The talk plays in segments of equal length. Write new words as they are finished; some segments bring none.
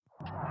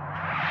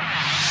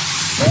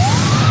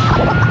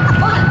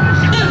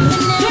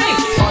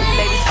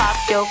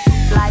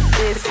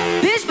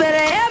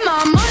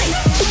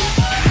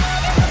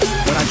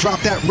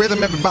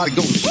rhythm, everybody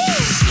goes.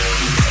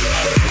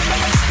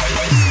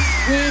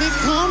 When it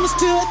comes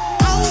to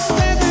house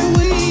every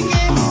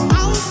weekend,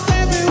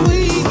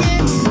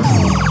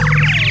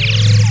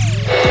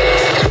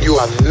 You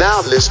are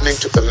now listening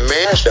to the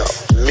Mashup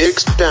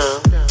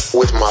Mixdown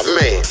with my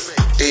man,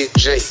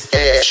 DJ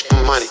Ash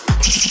Money.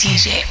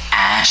 DJ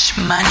Ash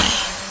Money.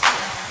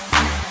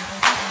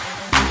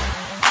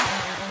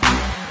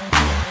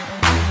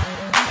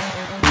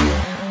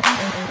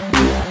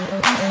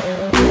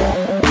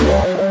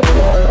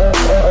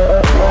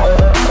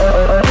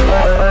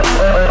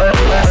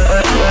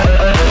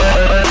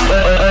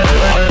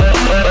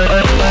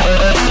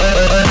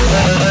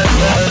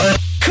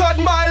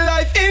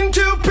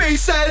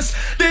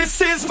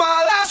 This is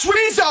my last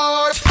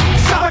resort.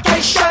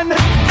 Suffocation,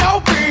 no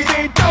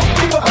breathing. Don't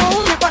leave a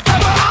hole if I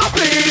cover I'm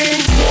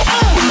bleeding.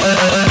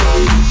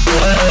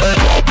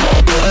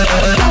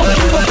 Don't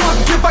give a fuck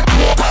if I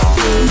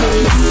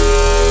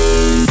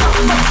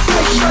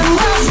suffocation,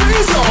 last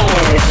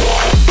resort.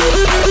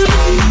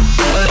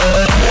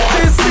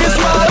 This is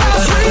my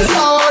last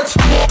resort.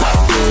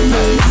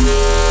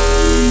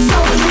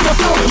 Don't give a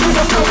fuck,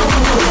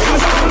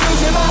 cause I'm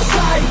losing my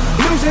sight,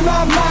 losing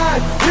my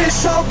mind. Wish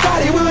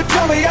somebody would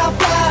tell me I'm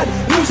blind.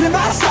 Losing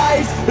my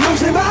sight,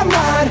 losing my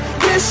mind.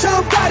 Wish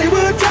somebody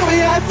would tell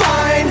me I'm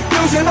fine.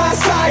 Losing my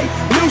sight,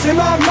 losing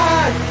my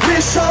mind.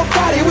 Wish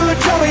somebody would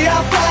tell me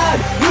I'm blind.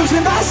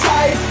 Losing my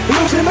sight,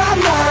 losing my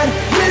mind.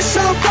 Wish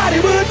somebody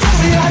would tell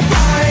me I'm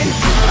fine.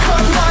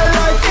 Cut my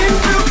life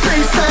into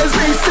pieces,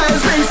 pieces,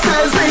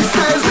 pieces,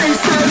 pieces,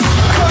 pieces.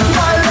 Cut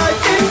my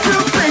life into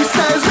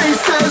pieces,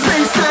 pieces,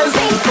 pieces,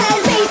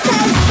 pieces,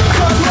 pieces.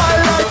 Cut my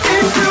life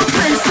into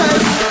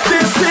pieces.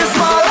 This is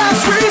my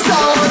last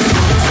resort.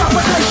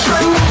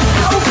 Suffocation,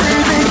 no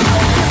breathing.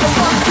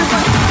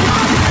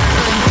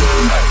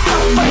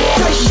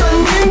 Suffocation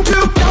into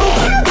no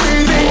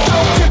breathing.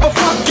 Don't give a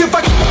fuck if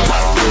I.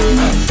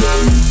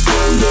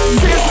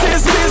 This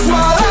is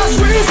my last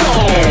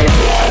resort.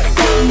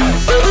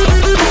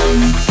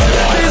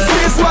 This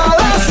is my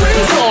last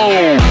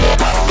resort.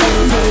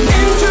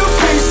 Into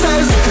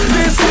pieces.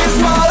 This is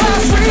my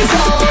last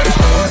resort.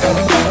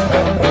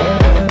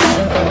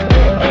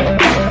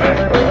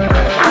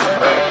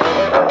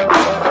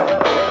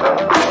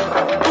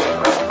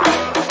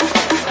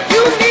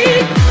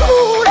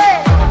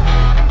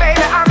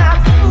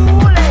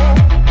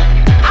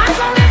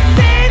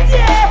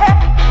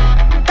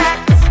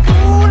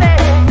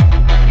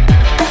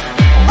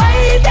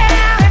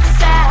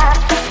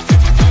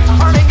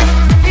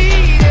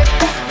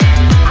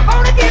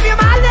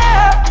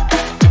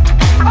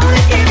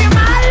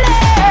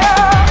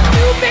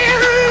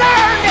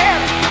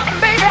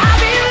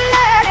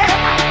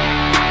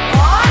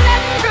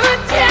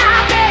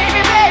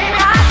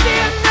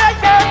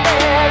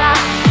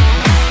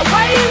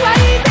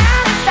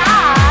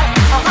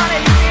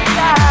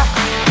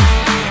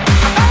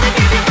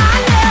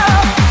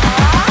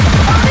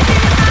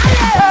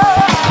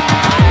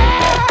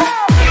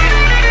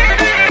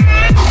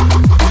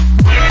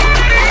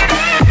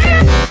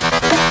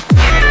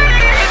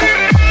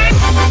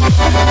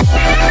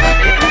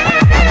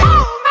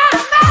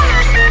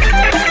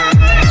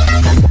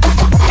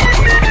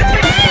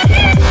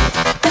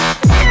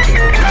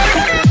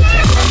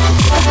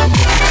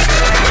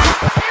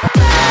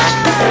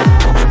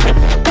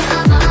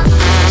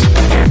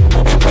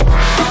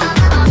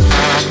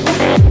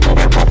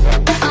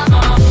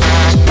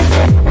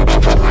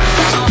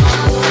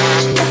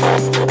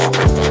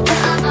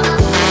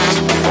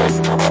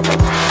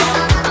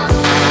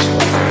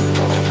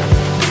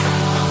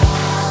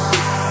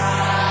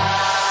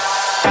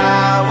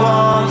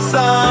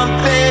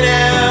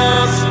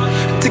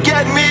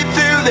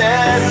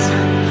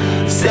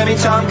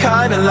 Semi-charm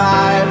kind of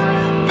life,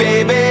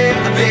 baby,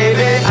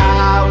 baby.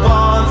 I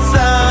want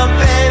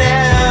something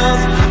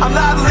else. I'm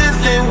not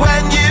listening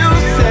when you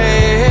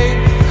say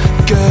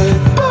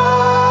goodbye.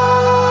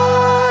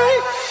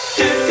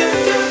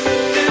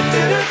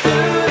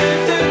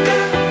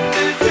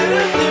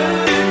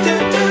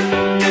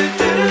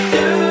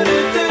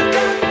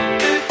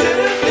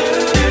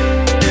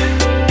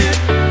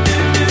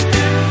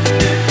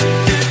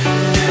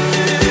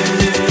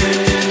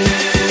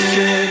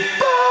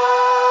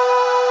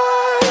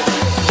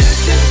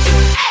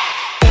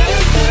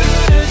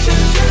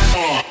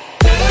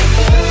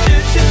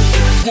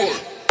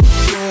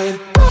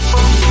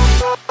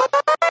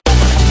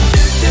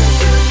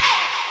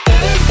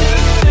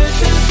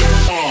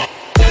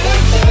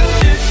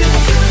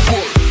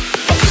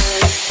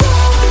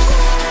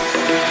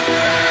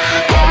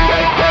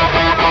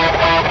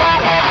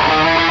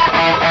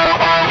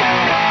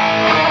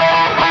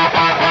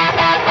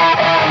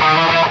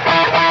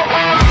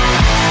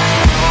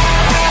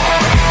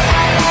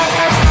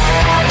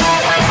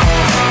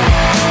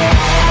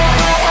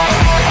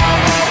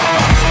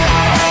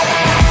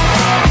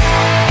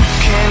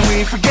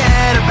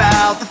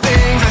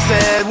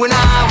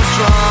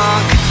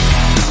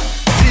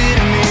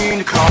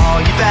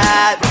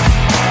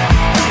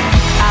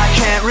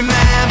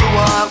 Remember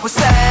what was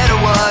said or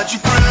what you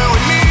threw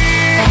at me.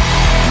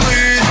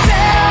 Please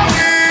tell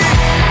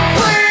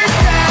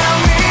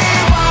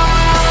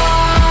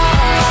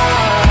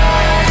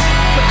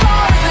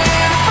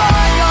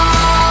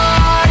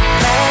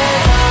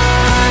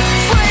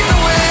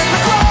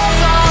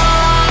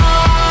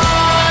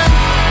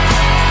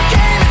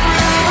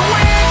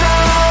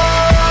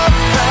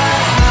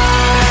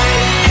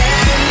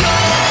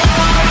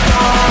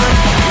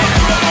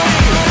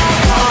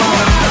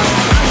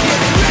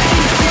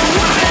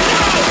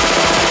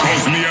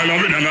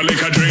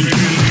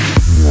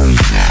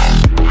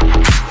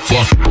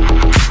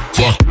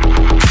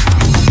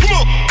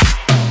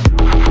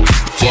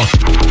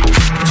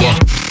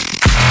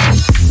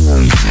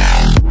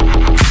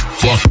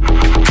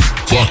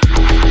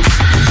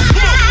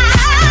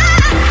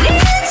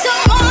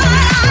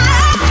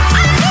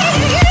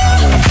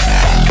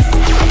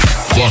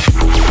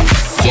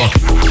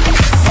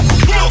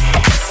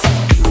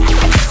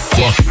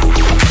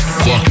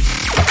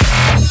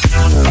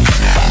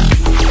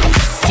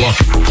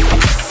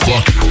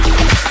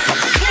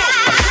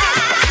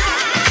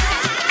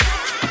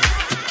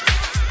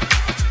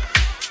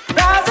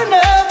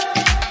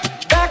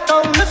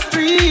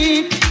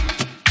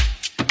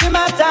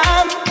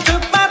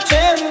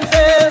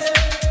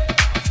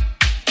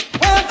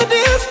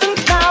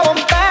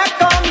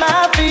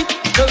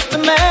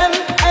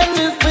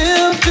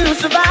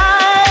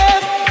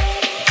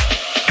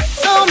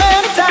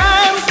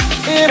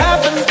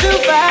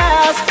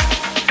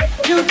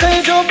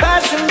Trade your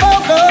passion for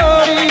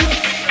glory.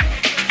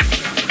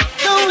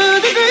 Don't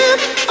lose your grip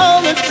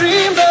on the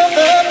dreams of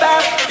the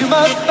past. You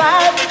must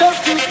fight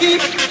just to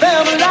keep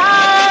them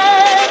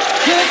alive.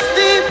 It's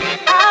the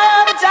eye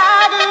of the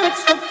tiger,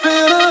 it's the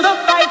thrill of the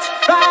fight.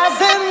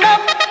 Rising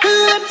up to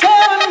the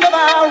terror of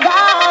our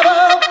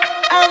rival.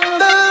 And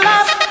the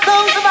last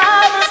known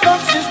survivor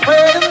stalks his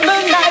prey in the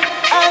night.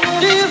 And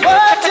he's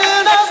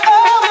watching us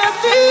all with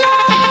the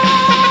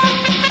eye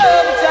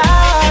of the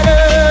tiger.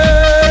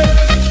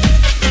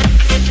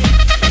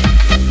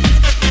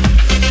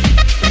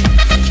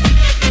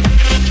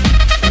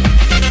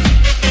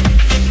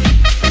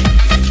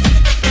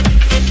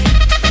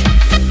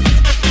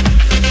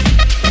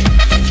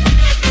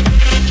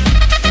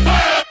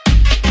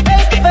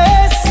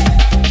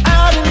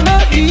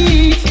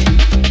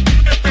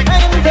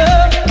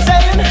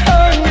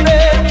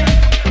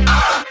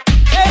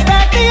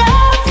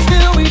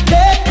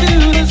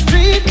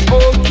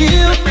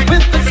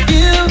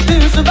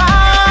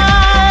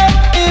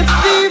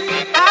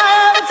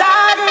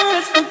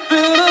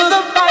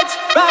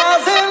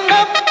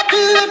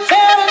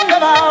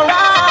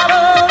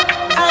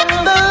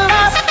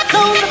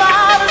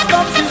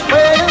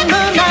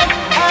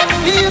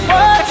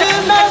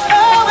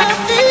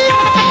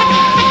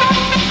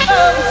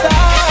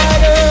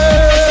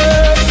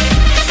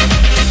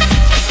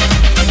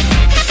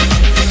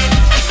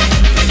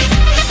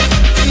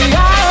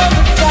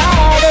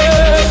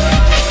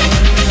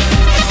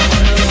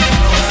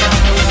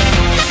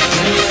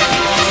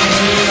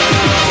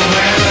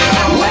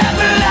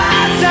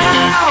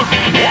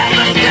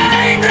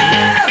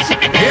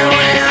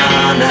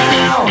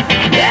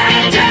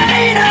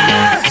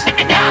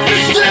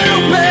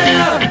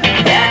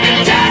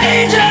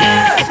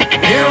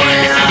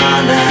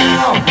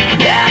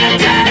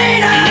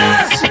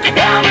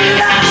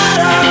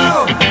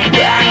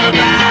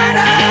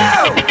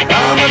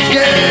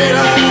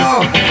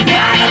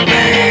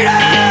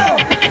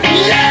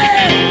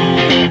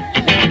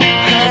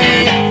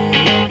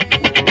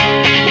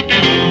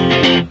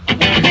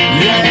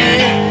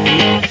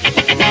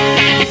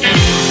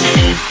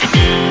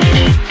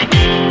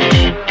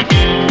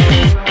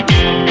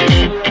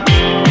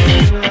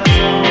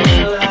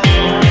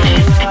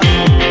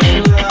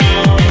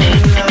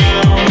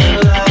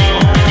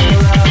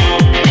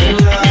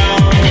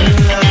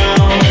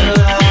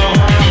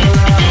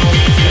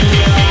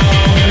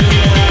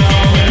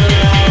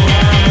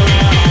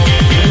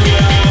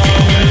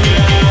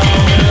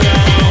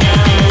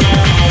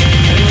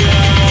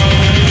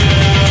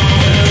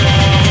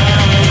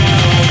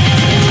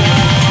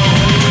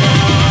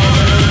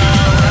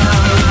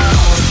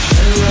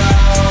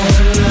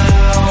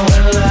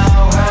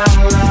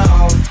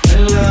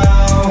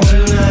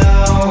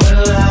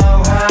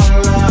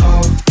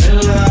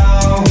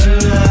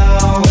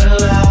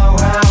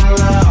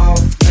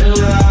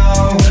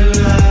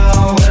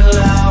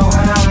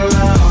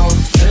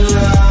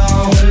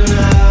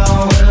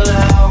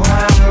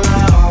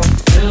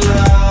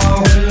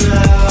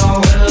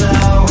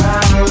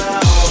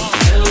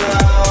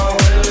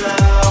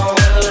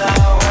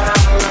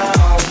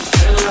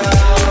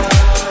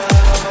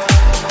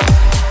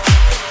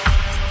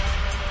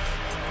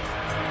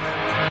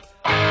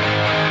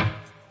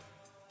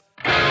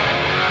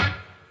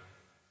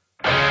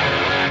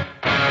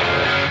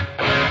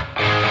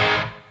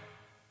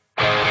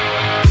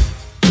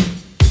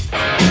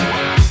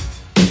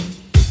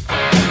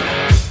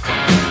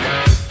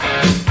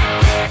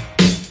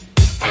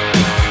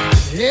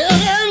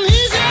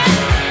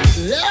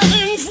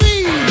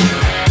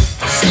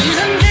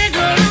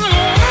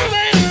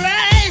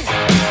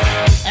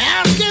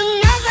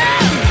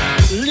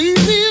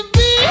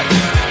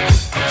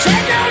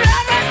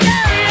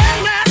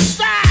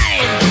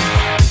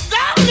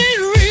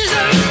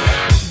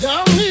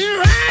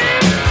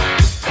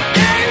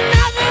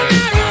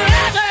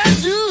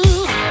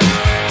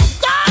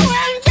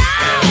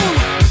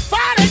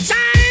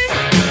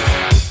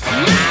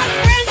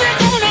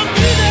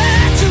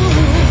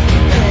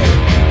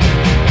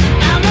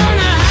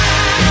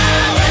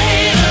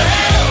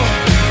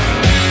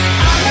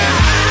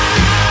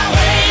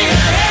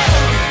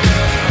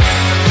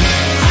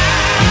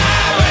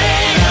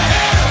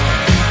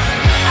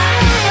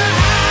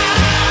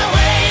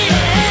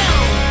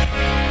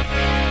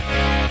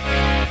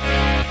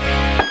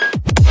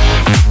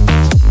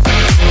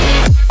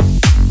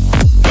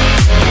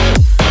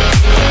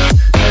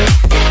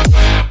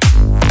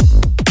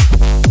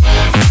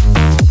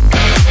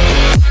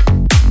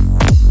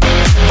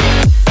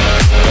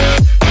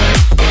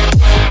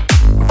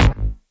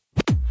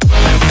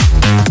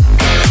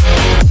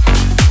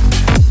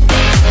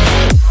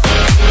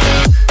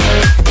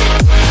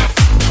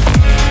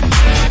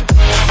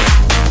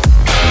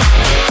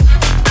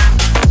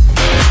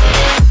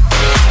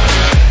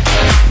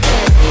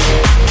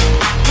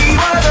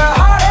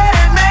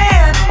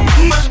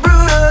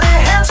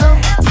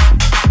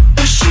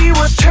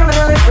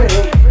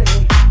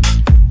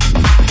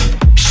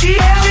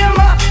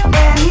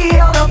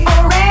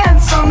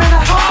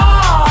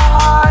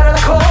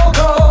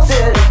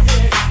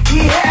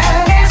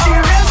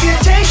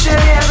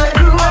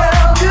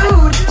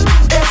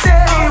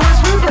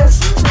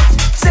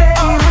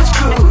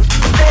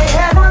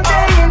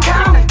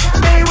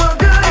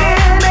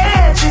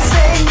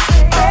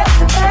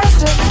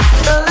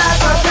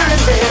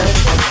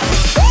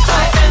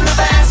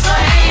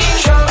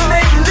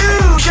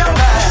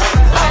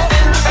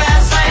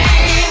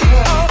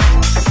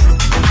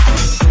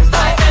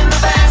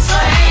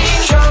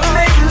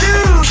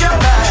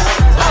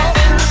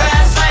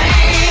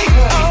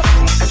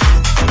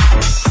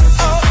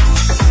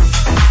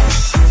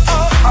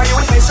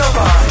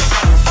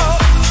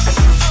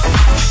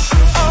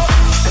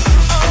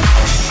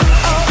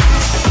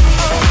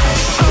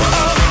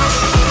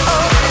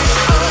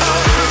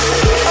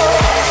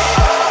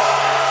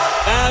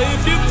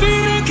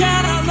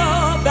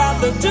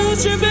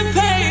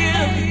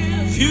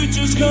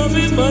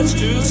 is much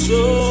too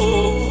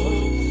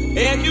slow.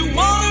 And you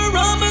wanna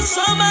run, but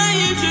somehow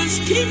you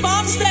just keep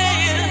on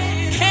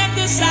staying. Can't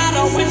decide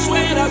on which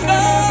way to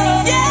go.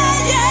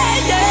 Yeah,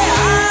 yeah,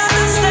 yeah. I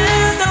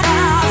understand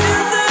about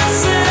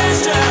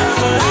indecision,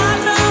 but I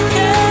don't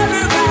care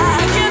if I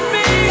get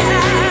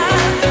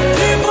behind.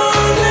 People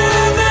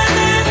living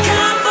in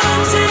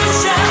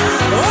competition.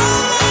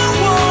 All I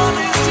want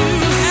is to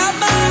have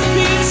my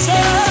peace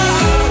of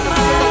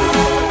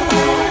mind.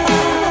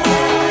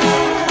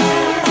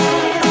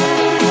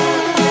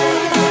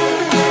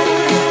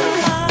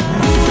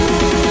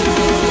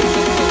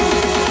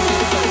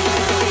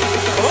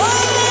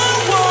 All I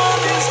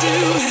want is to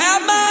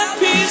have my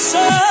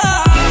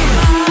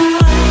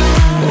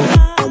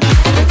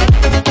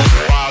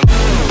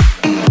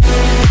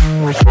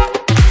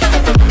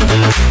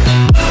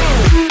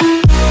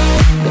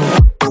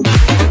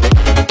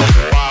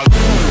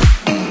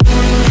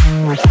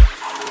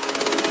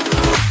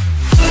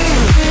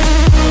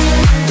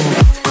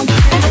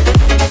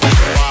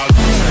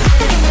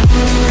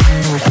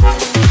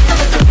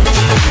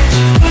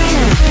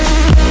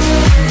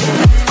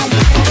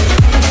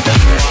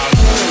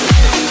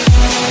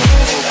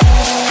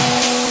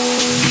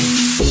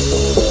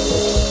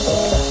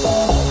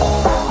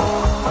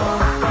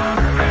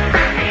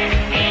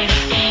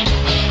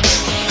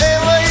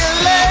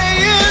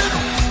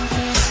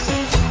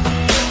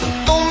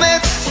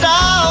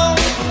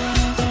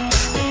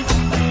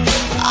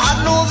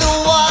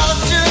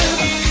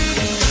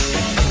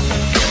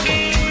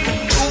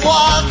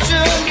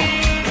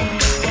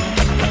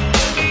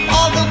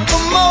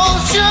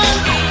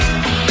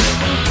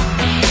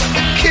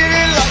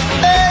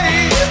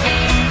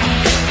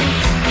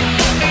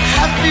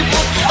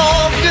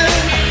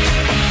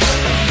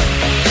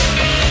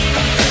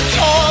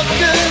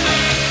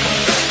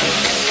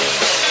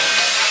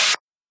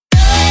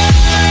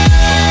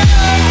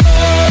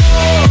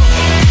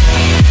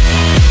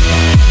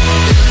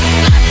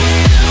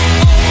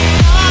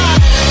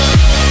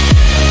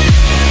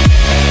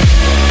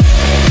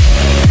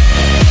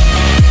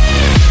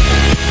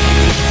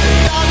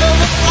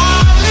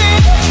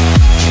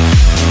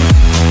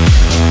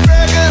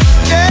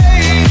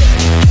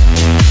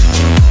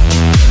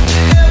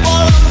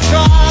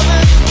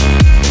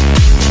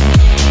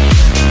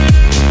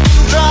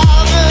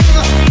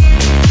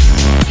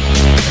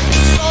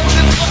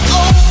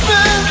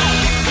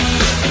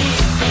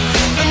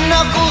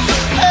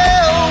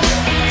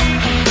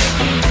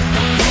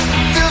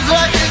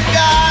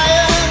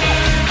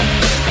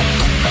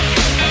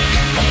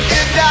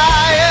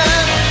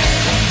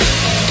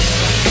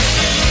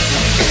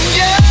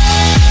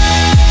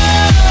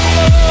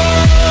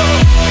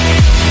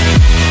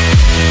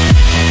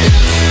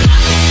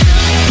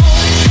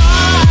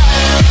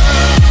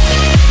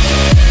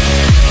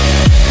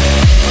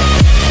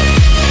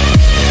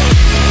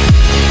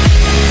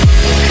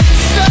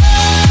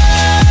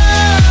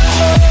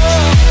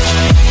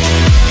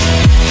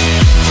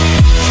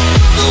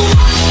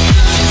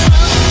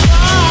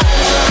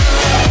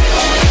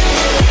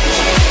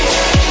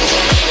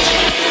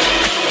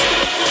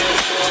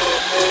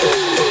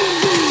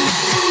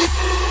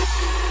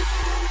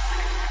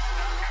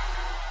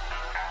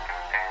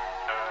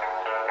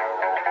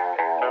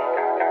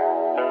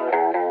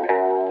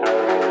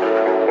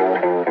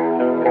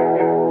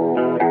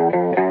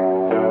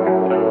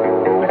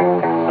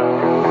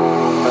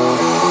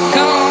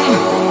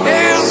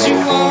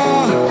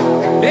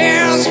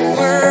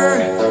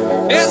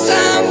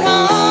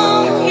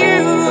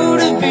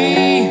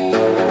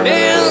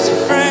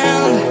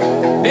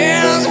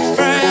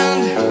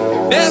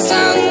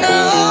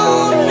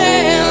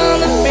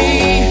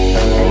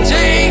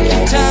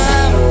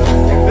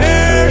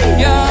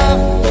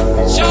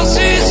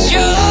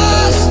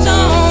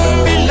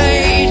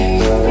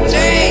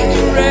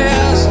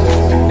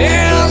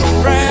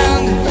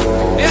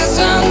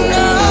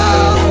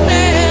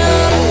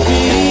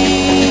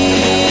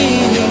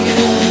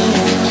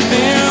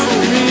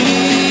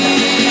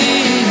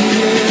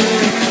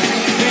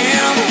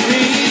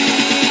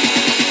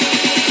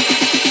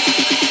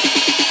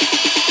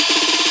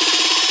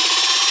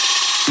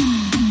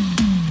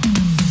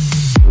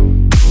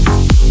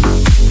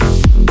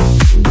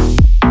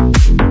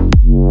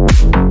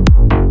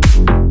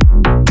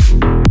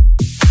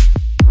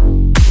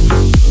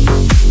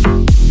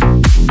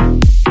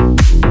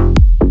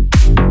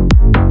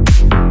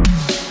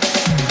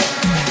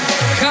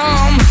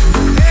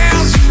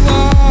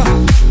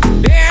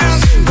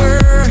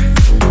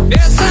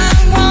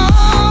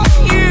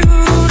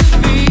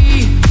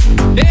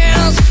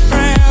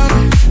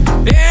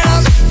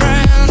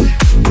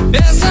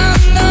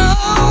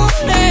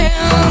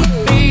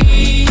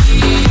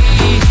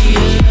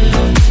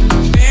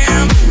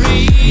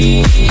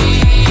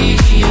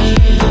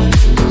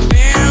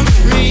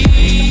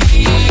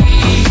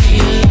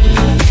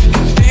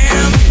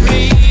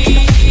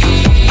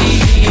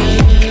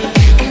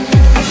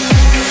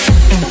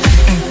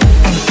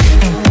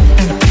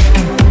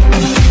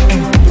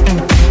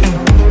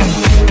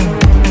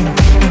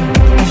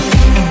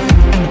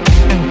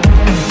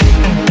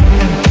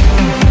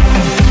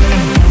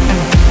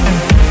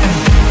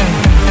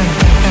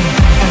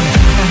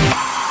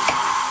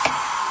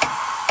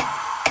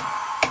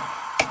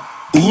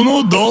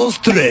 1, 2,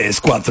 3,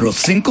 4, 5,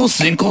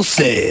 5,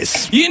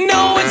 6. You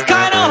know it's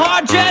kinda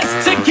hard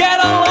just to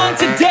get along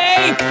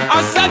today.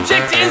 Our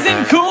subject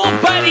isn't cool,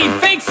 but he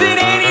fakes it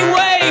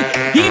anyway.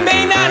 He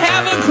may not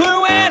have a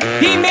clue and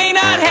he may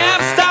not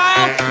have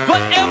style,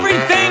 but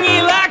everything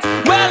he lacks,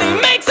 well, he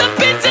makes up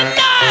in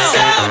denial.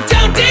 So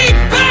don't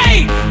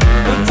debate,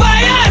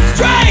 play us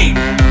straight.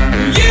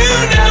 You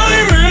know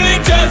he really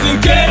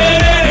doesn't get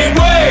it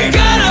anyway.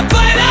 Gonna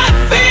play that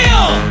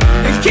feel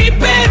and keep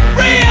it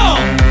real.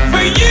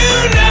 For you,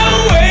 no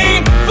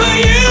way. For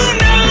you,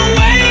 no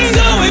way.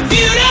 So if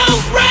you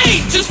don't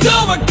rate, just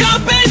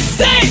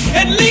overcompensate.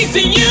 At least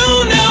you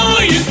know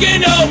you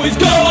can always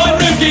go on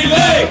Ricky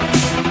Lake.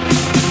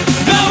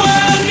 The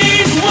world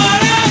needs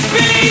one of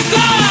these.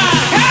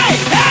 Hey,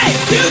 hey,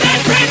 do that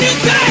brand new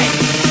thing.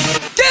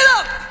 Get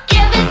up.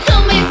 Give it to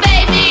me,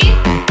 baby.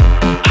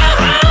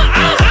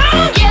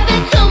 Give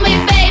it to me,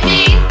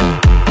 baby.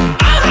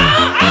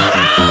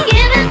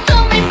 Give it to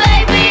me,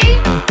 baby.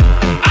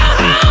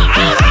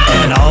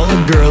 And all the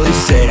girlies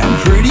say I'm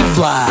pretty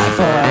fly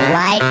For a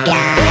white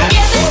guy.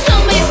 Give it to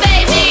me,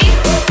 baby.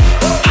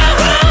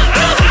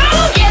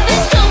 Give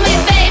it to me,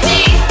 baby.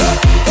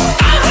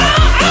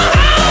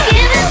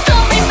 Give it to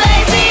me,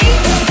 baby.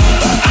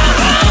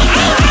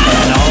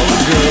 And all the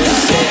girlies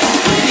say I'm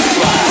pretty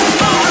fly.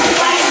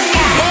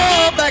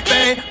 Whoa, Black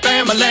Betty,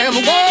 bam-a-lam,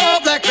 whoa,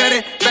 Black Betty,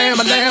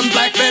 bam-a-lam.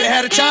 Black Betty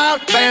had a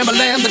child,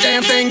 bam-a-lam, the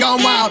damn thing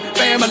gone wild.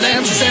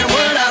 Bam-a-lam, she said a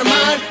word out of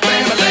mine,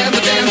 bam-a-lam,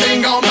 the damn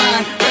thing gone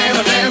mine.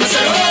 Bam-a-lam, I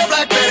said, oh,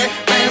 Black Betty,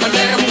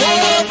 bam-a-lam,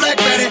 whoa, Black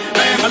Betty,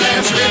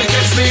 bam-a-lam, she really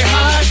gets me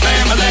high.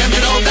 Bam-a-lam,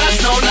 you know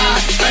that's no lie.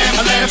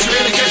 Bam-a-lam, she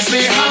really gets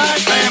me high.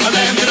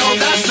 Bam-a-lam, you know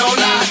that's no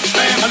lie.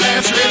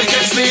 Bam-a-lam, she really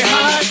gets me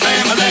high.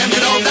 Bam-a-lam,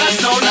 you know that's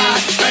no lie.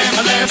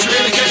 Bam-a-lam, she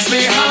really gets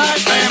me high.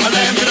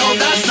 Bam-a-lam, you know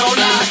that's no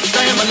lie.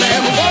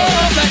 Bam-a-lam,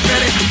 whoa, Black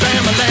Betty,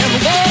 bam-a-lam,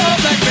 whoa,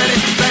 Black Betty,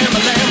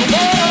 bam-a-lam,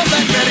 whoa,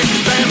 Black Betty,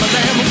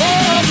 bam-a-lam,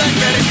 whoa, Black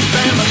Betty,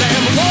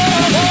 bam-a-lam, whoa,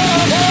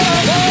 whoa,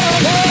 whoa, whoa,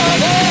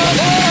 whoa,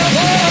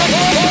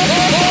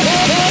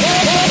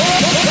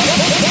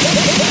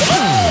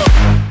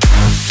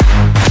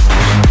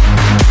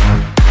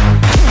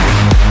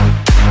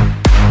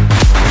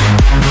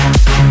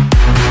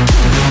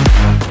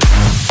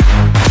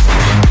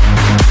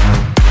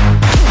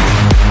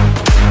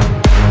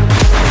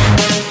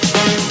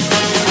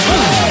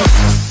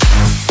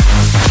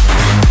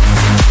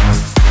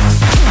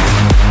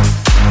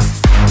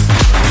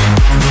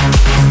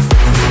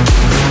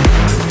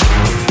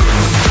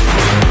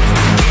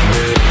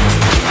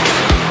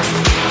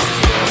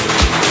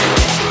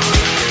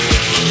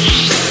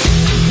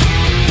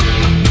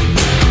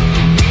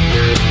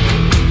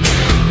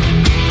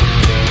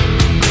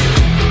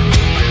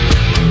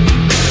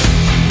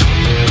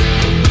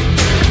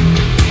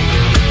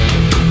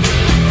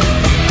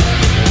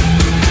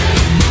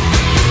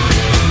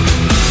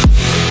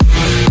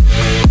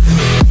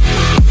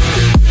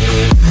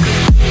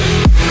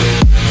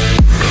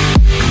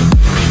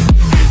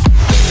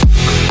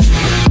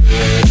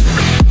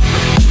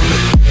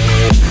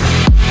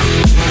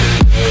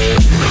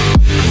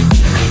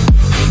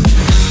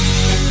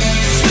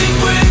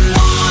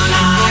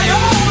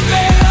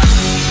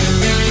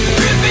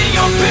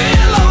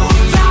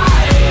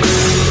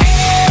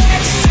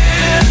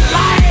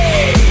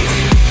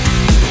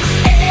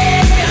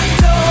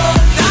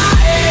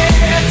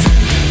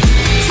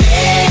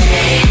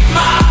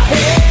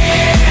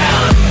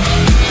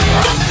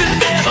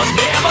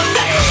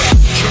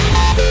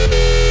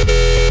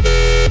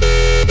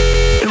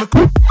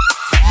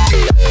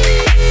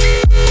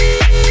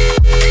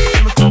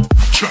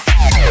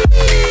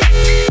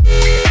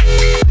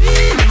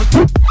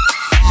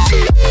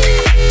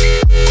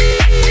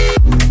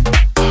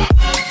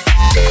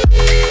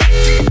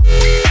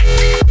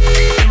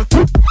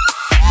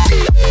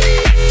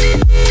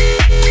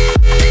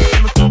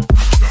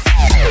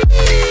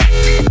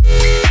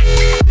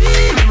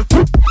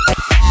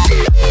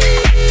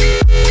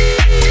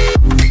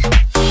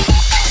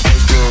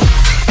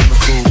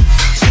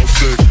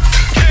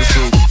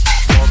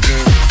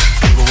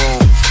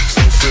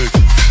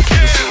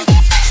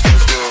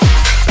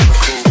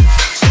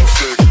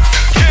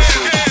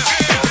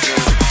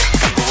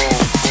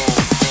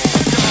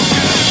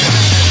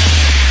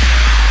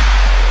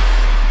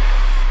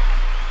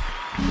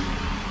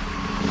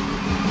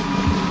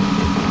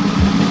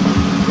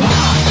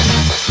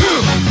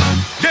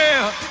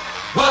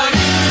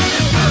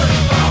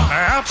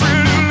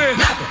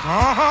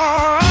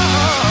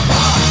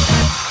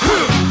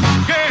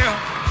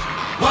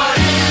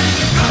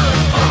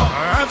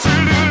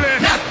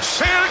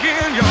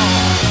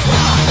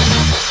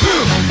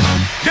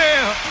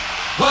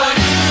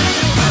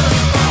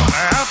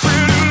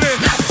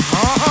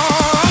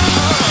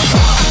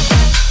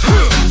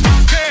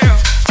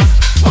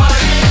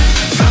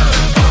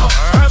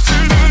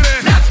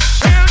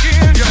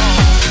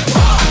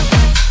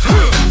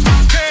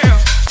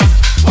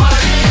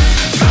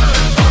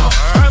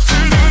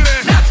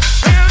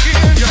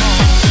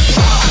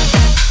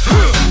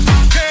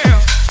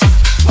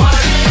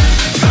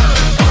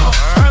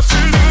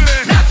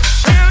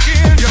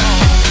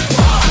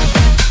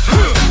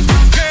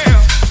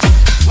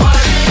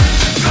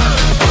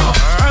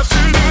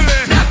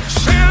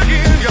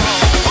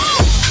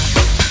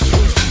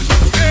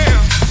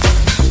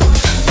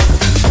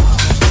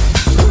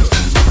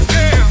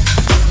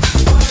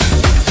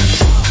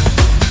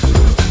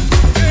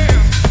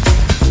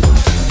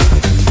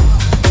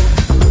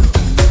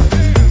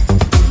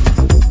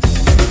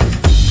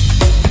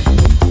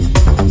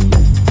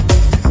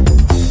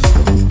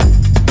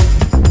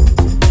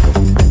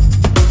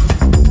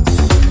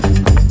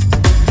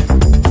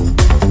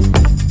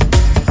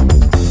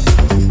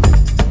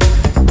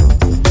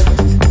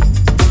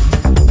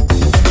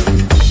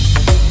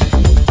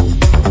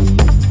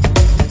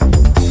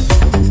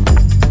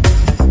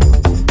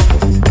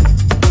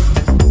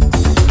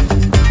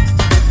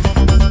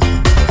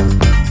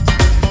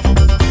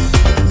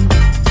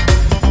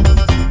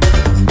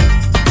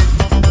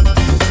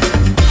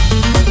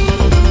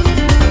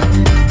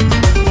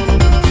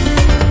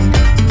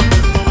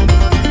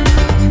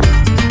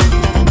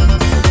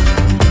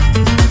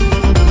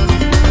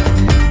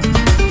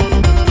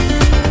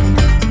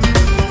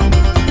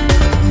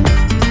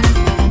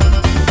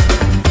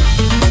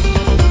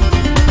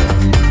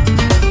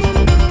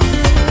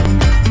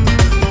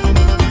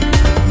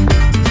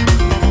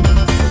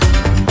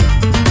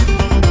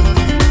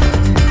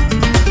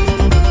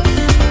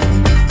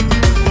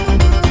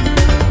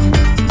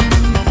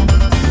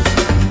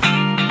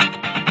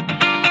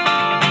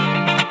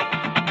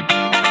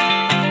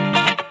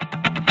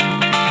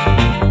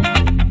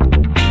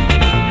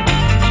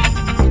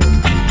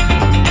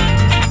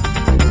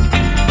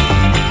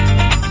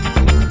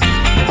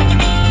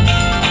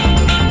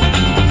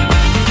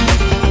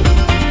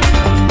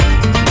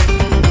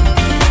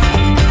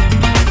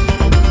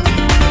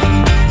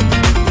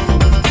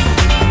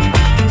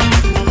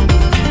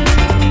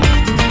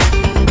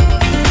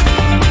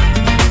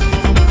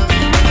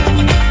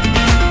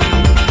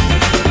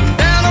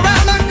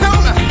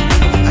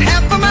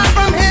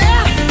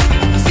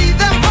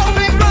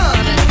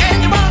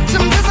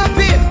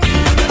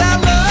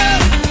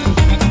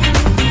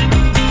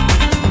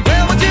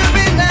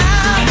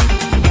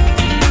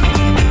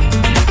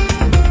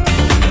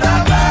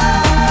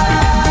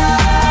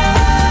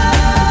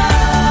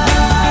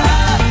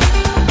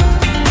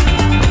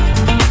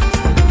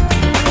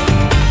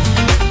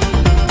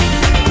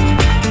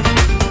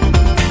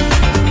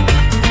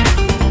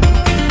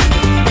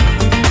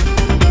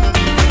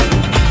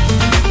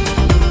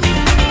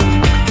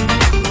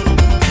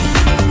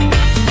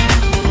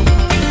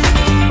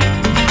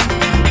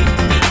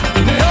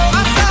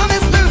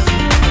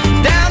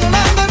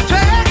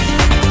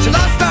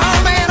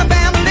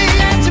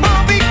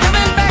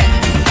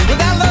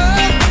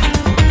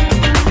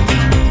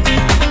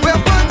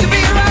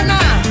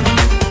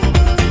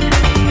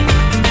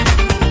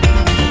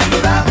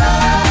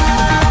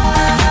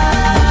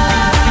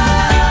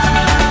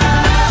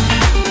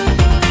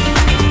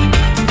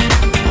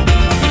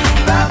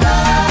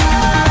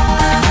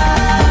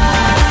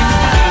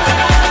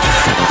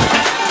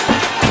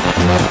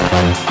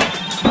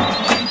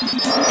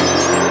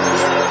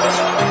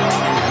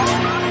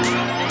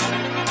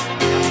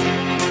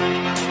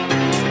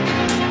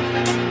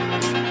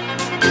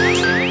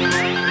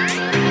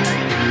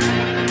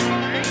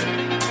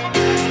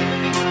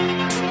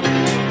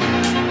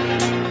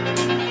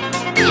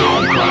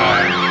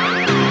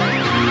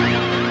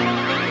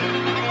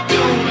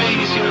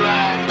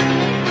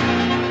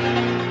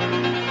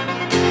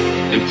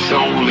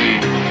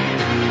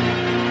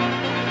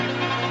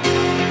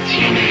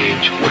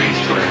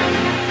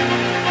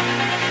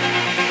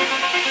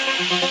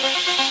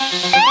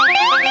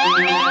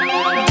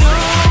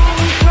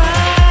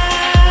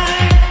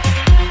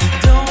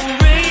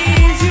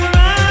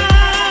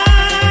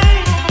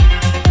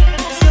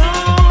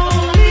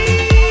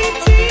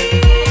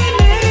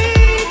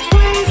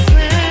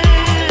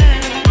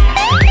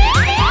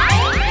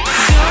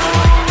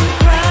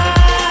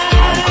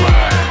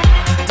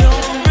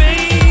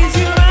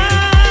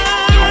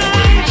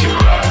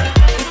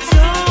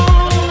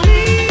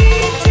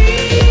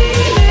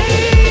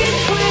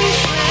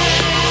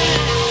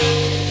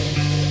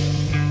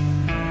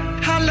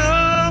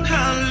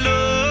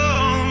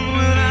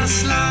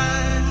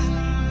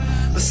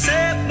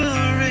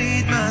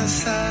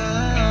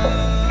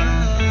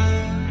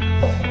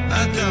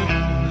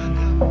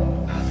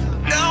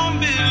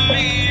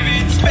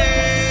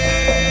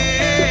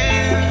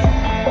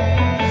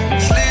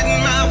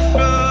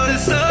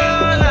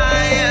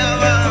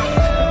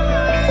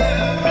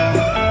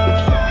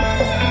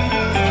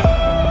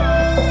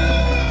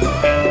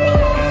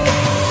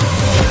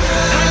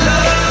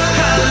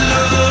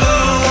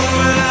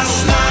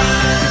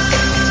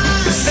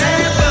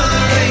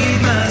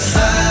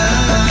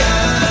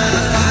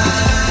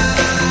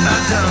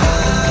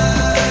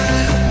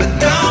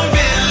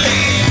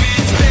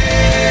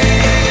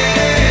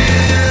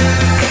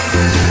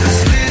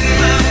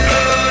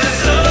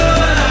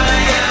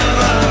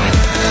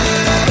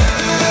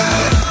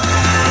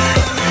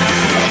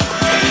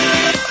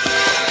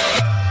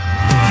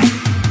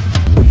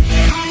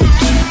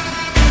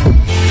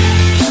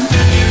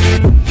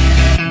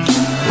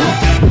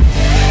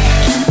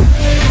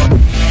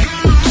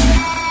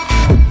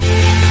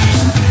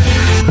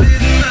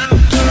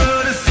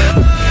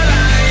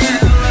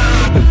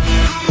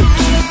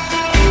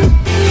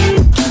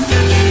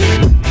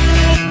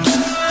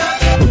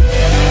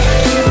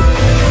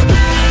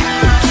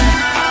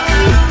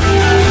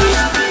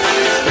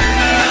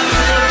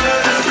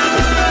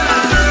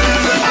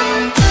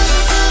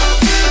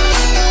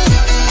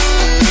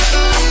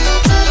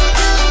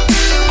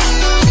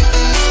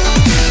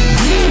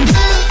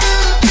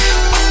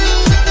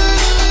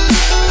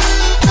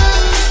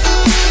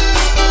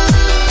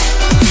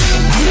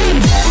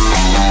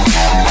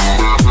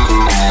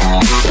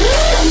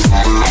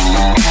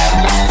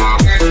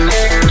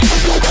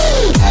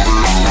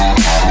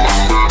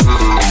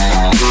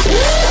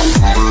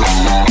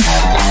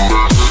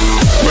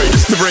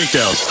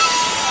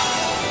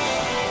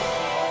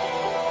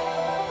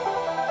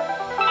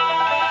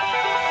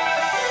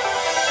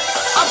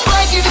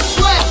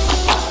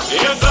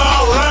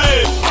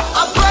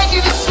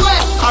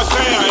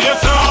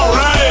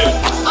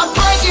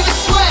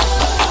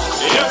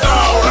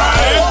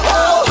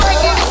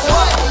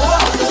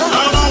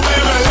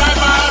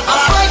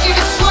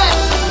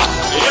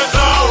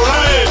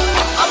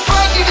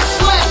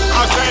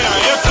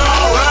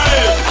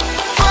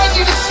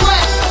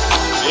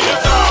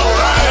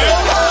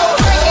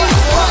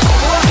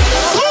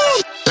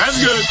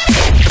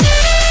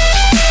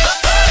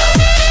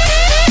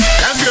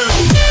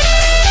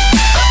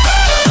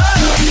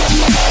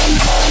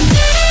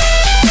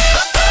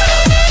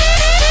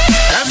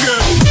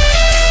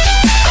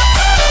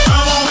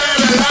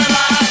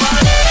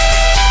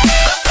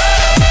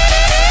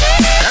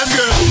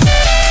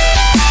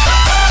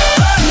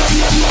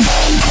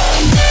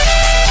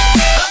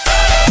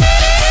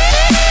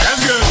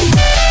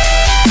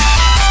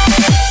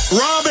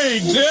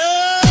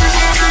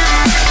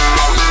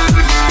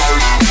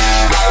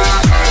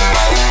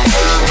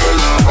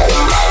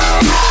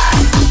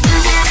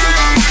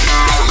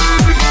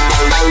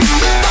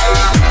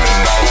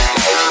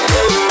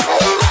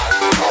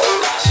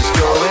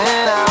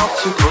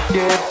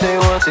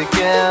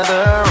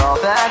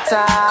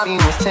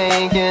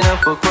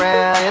 for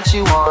granted, and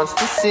she wants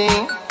to see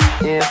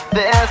if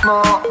there's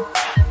more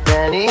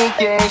than he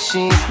gave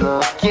she's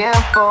looking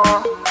for.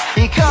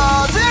 He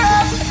calls her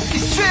up,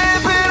 he's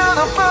tripping on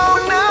the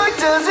phone. Now he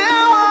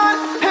doesn't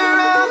want her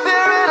out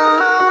there and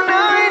alone.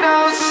 Now he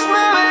knows she's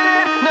loving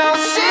it, now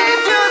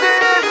she's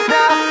doing it.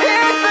 Now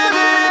he's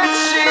loving it,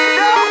 she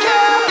don't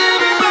care.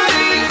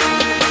 Everybody,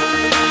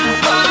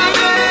 all I'm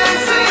gonna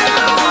say, I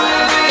don't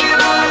wanna be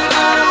loved,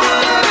 I don't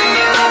wanna be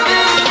loved in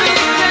this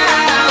beat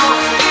now.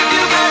 If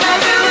you gotta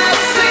do it,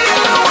 say I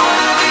don't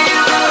wanna be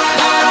loved,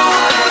 I don't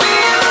wanna be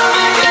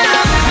loved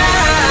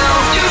now.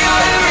 You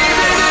gotta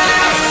reason it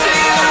out, say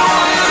I don't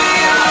wanna be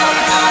loved,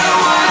 I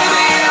don't wanna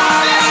be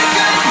loved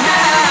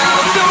now.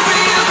 Don't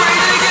be afraid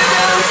to get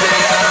down, say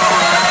I don't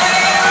wanna be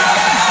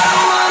loved, I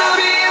don't wanna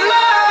be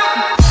loved.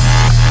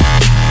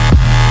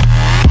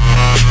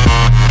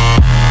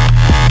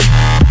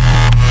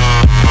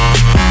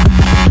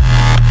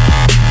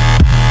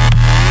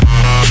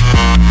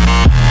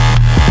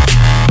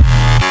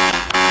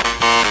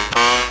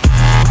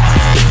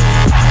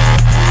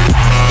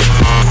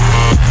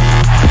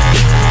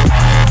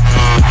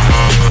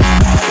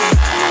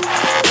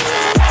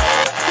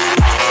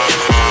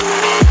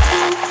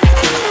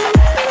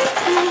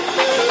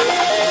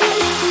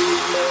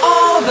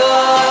 All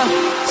the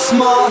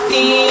small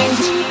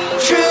things,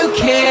 true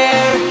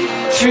care,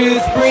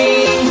 truth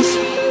brings.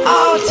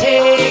 I'll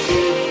take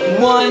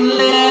one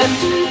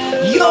lift,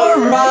 you're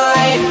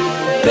right,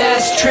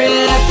 best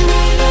trip.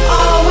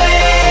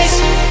 Always,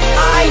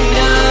 I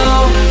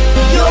know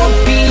you'll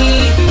be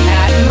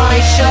at my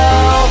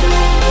show,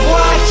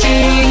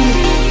 watching,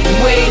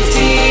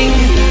 waiting,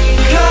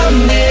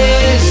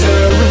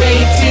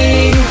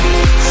 commiserating.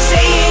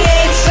 Say it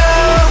ain't so,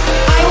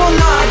 I will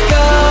not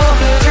go.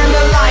 Turn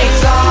the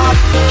lights off,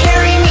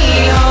 carry me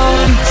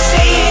home.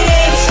 Say it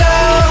ain't so,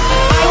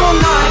 I will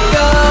not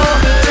go.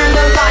 Turn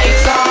the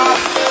lights off,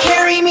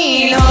 carry me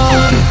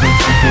home.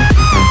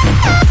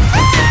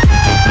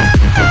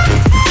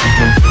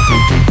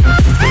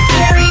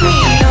 Carry me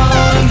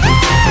home.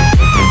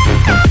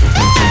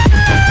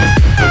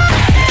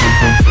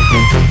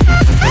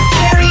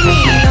 Carry me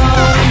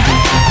home.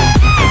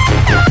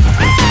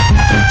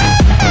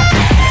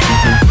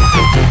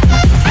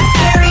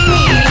 Carry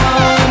me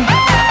home.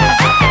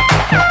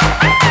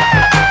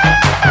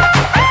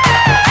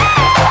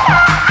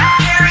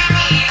 Carry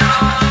me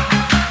home.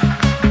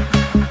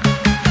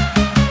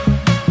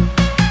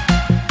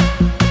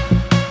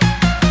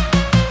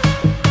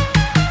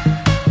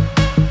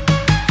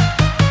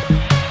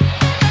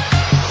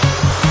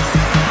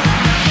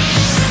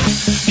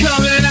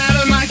 Coming out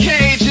of my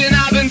cage and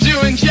I've been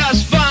doing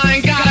just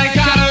fine.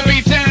 Gotta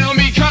be down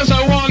because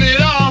I want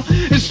it all.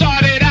 It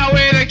started out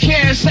with a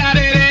kiss, how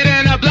did it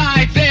end up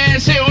like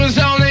this? It was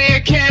only a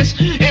kiss,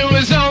 it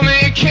was only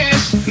a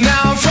kiss.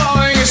 Now I'm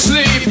falling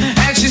asleep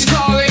and she's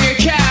calling a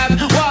cab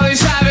while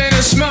he's having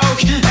a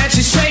smoke and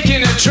she's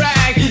taking a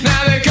drag.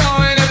 Now they're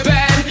going to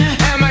bed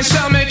and my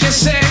stomach is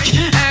sick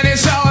and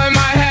it's all in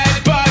my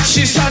head, but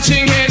she's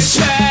touching his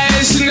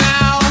chest.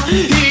 Now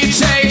he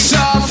takes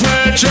off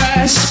her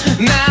dress.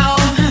 Now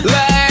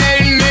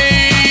let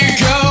me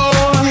go.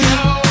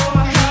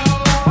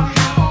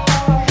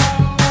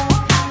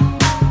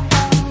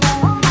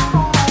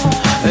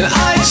 And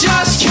I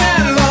just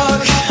can't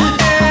look,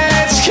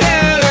 it's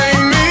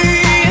killing me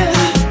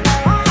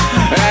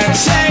and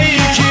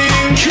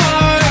taking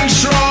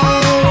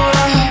control.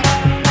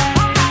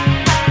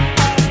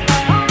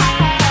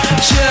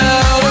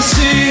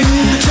 Jealousy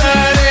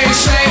turning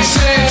saints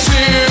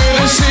into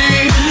the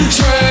sea,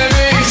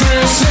 swimming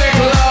through sick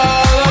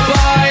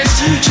lullabies,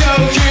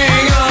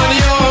 choking on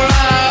your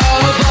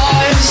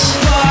alibis.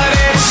 But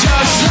it's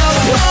just a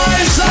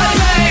price I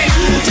pay.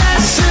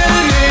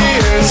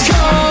 Destiny is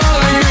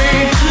calling me.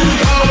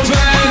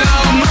 Open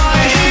up my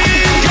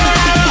eager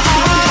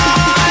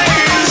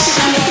eyes,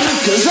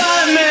 'cause I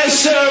miss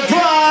her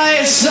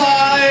bright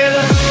side.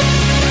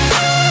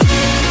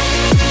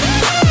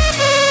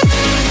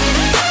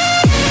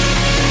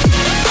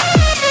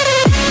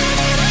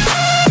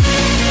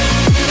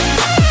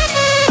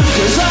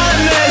 'Cause I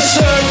miss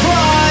her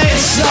bright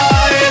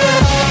side.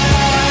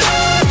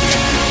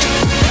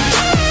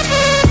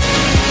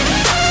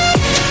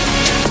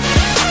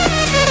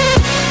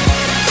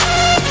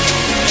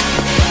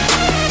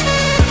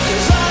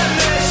 'Cause I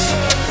miss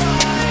her bright side.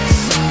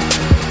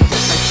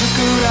 I took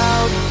her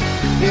out,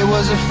 it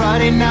was a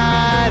Friday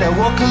night. I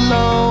woke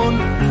alone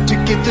to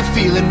get the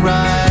feeling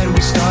right.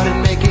 We started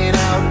making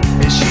out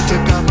and she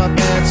took off my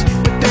pants,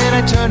 but then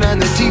I turned on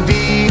the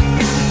TV.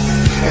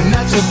 And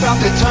that's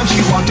about the time she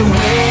walked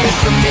away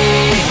from me.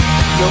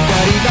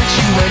 Nobody likes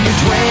you when you're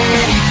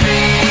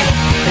 23.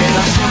 And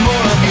I still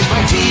more abuse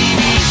my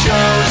TV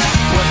shows.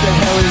 What the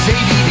hell is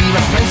ADD?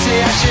 My friends say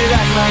I should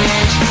act my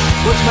age.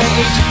 What's my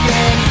age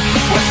again?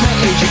 What's my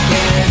age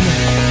again?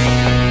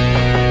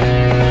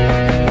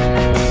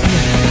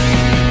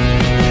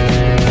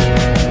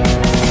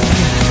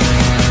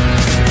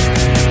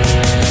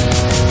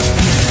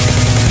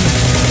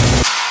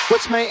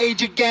 What's my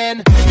age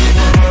again?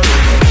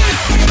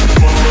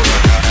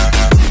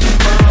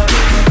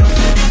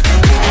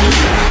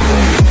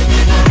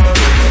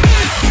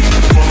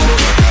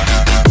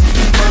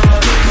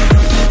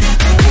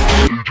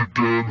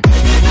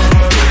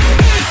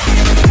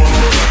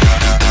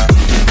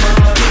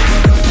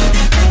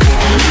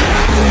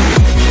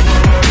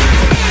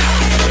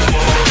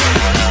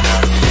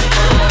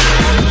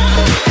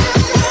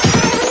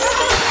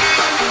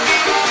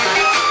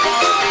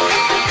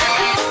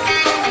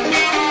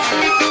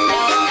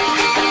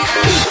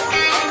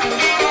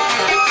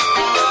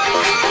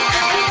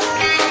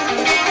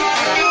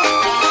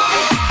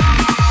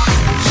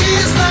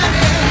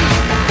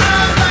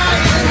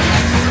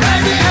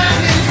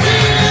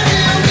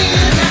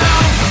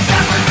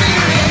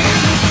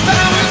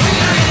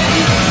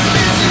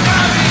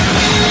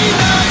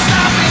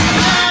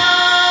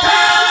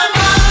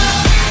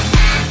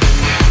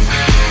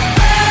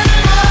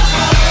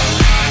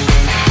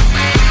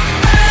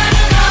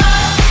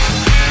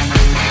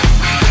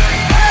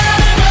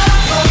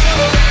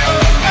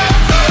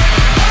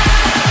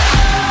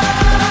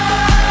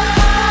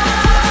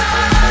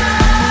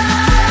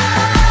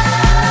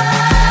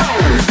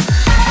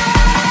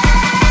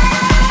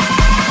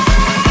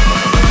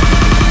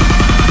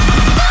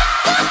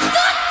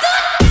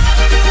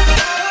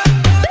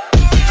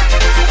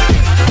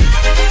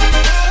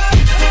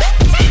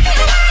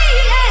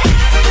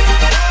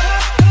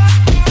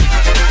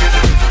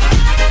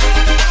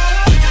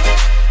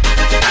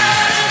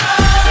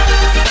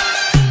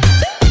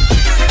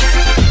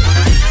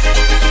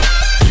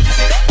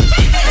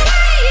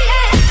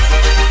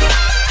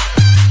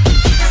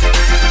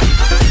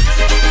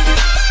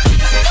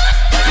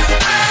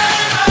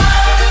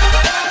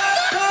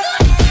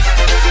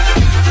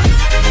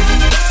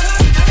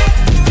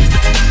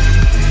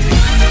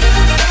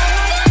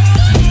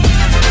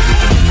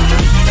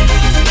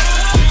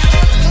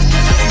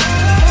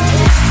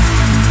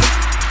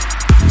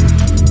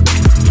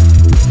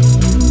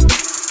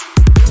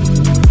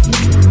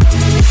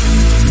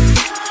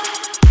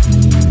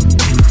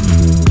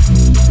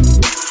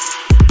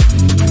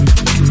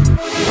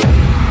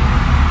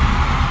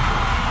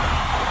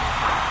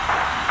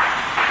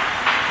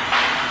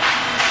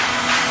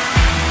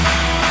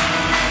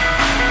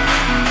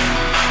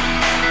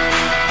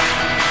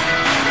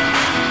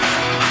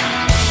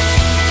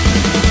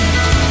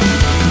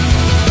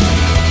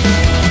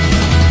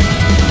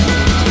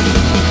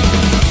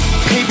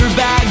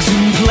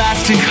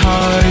 plastic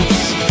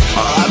hearts,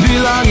 all our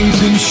belongings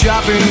in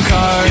shopping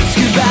carts.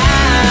 Goodbye,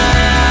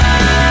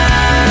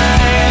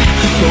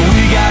 but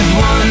we got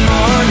one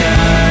more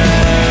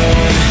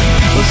night.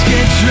 Let's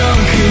get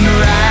drunk and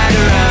ride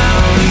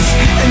around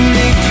and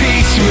make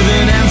peace with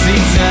an empty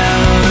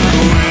town.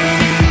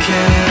 We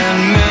can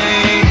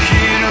make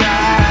it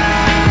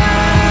right.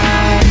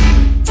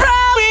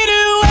 Throw it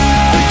away,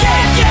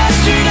 forget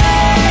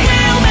yesterday.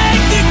 We'll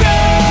make the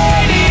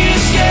great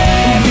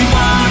escape. We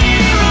won't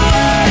hear a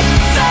word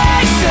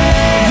they say.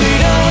 They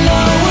don't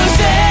know us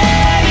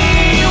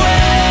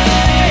anyway.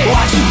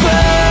 Watch it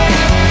burn,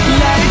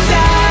 let it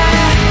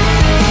die,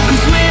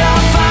 'cause we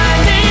are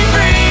finally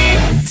free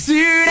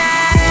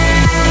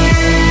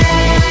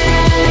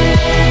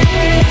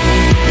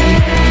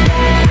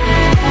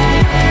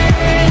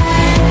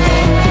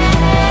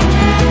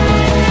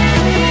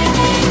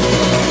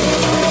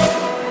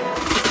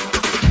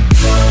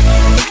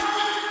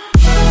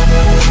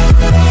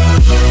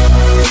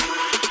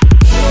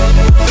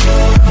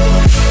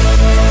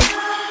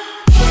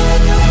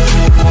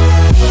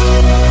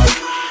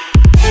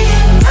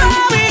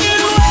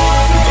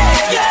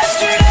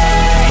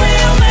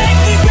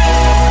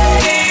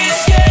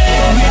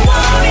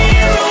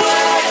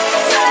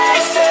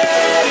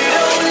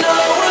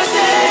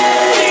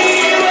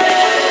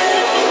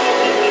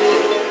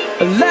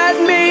Let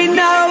me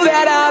know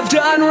that I've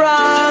done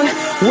wrong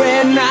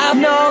when I've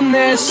known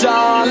this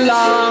all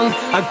along.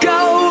 I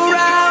go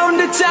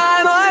around a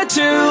time or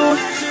two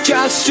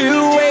just to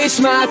waste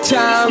my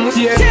time with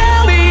you.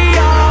 Tell me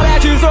all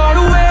that you thrown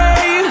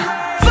away.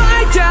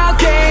 Find out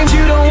games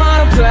you don't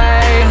wanna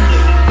play.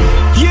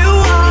 You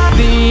are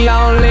the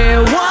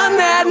only one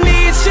that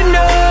needs to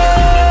know.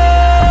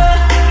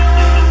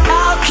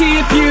 I'll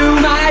keep you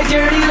my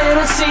dirty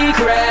little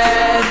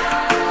secret.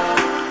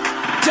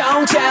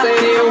 Don't tell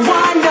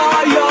anyone, or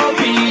you'll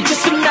be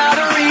just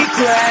another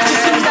regret.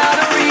 Just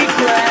another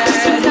regret.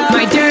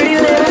 My dirty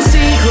little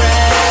secret.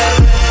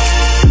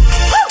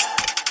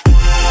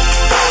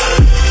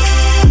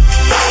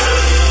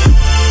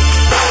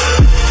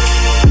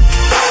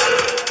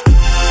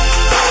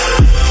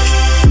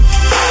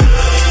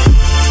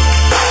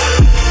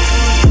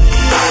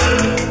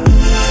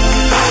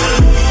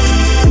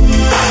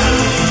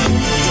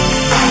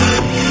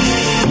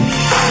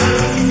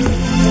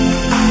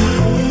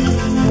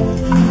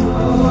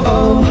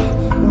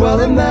 Well,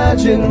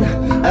 imagine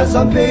as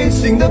I'm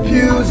pacing the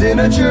pews in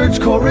a church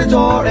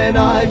corridor, and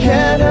I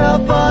can't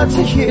help but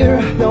to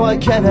hear, no, I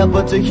can't help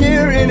but to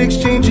hear an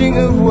exchanging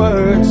of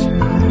words.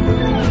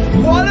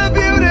 What a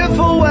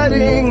beautiful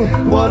wedding,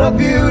 what a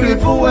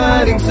beautiful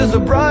wedding, says a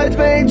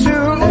bridesmaid to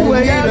a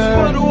waiter. Yes,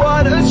 but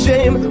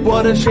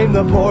what a shame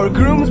the poor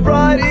groom's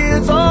bride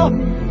is all.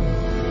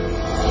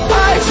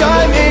 I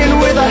chime in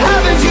with a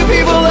haven't you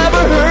people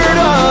ever heard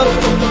of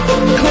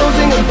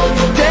closing a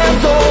damn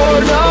door?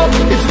 No,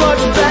 it's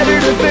much better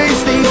to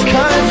face these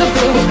kinds of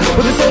things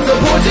with a sense of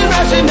poison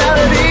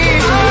rationality.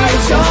 I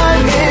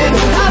chime in,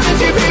 haven't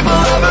you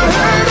people ever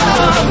heard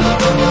of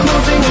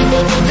closing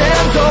a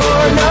damn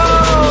door? No,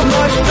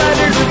 much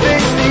better to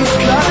face these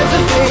kinds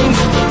of things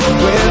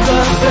with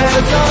a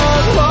sense of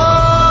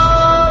poison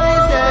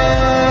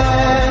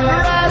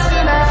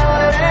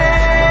rationality.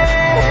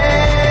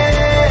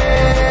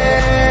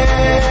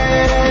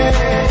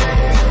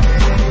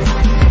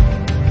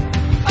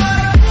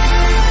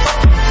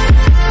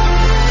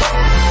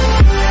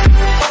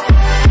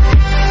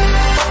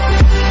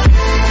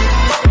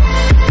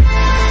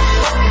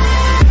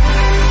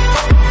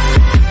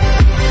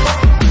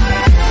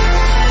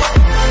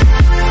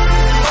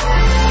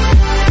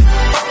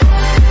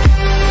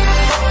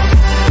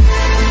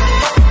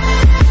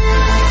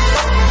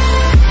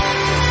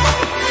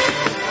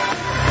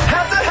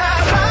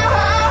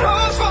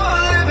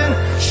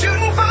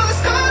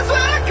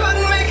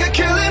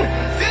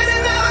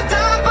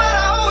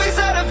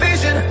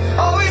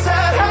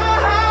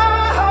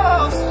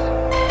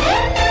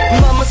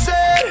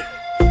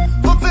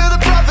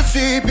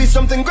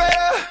 Something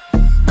greater,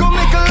 go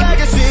make a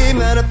legacy,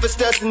 manifest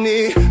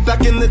destiny.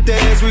 Back in the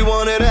days we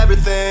wanted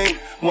everything,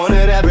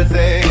 wanted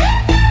everything.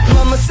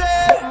 Mama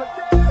said,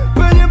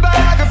 burn your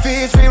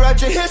biographies,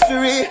 rewrite your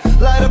history,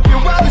 light up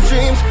your wildest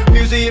dreams,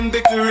 museum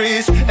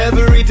victories.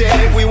 Every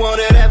day we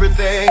wanted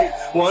everything,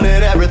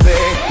 wanted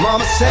everything.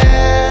 Mama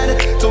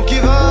said, don't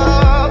give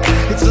up,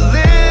 it's a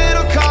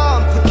little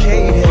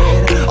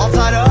complicated, all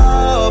tied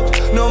up,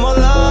 no more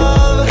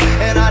love,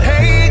 and I'd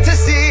hate to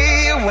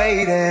see you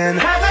waiting.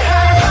 Have to have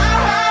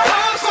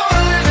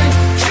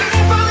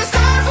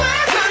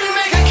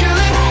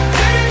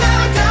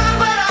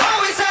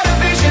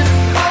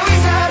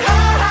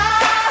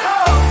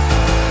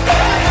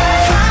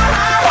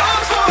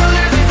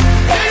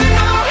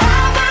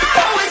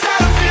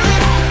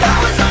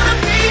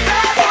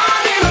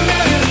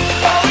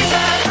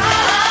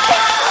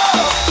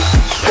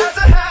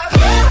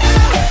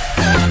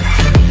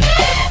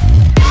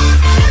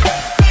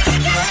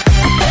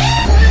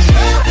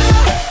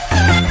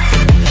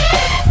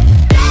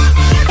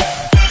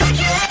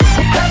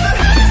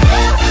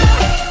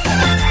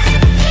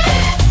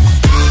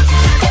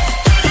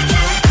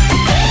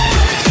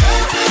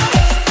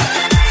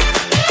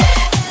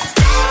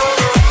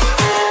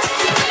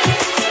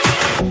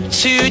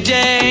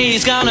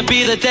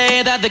be the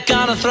day that they're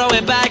gonna throw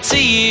it back to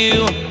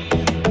you.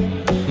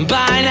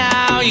 By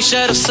now, you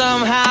should have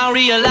somehow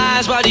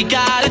realized what you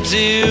gotta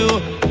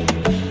do.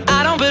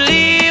 I don't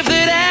believe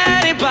that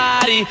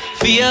anybody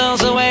feels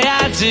the way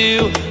I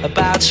do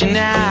about you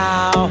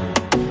now.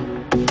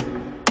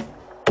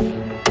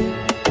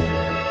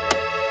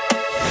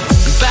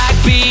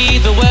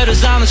 Backbeat, the word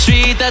is on the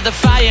street that the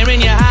fire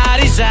in your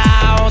heart is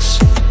out.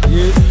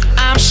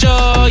 I'm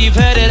sure you've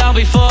heard it all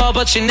before,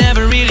 but you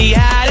never really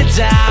had a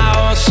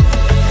doubt.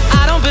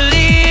 I don't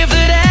believe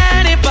that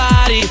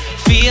anybody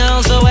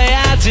feels the way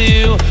I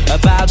do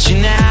about you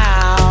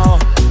now.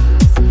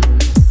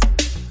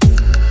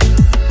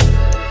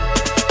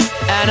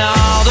 And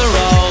all the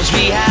roads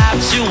we have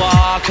to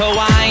walk are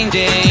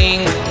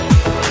winding,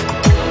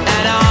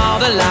 and all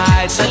the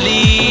lights that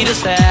lead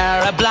us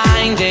there are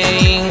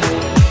blinding.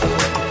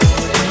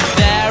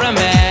 There are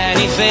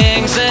many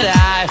things that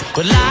I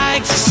would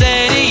like to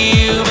say to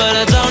you, but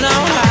I don't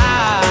know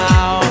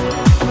how.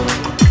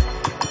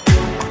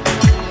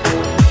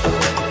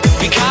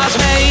 Because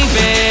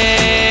maybe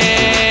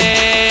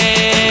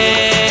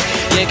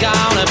you're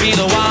gonna be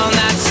the one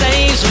that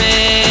saves me.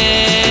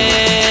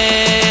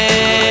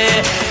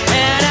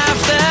 And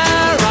after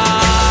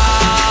all,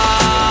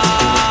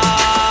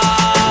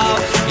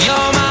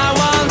 you're my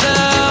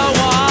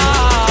wonderwall.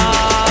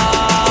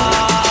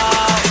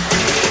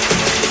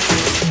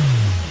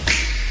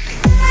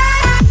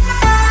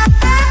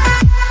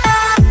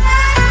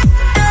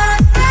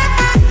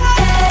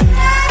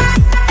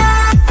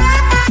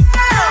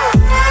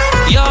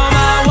 You're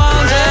my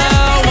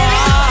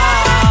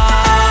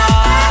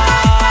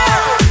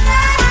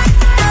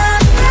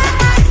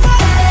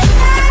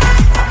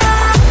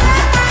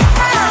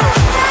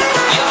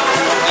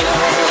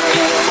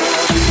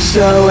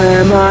So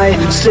am I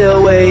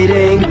still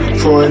waiting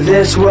for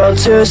this world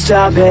to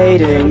stop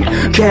hating?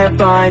 Can't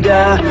find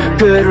a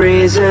good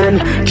reason,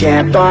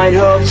 can't find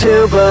hope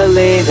to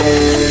believe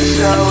in.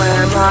 So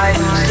am I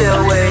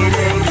still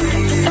waiting?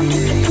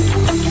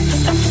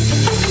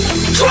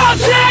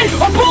 Drops in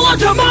a bullet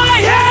to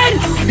my head.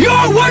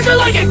 Your words are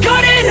like a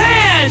gun in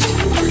hand.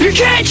 You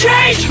can't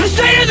change the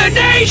state of the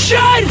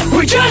nation.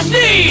 We just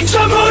need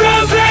some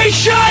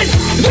motivation.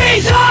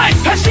 These eyes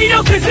have seen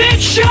no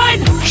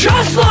conviction,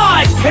 just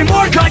lies and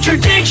more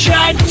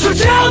contradiction. So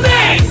tell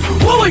me,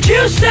 what would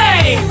you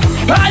say?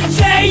 I'd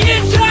say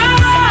it's time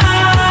to let.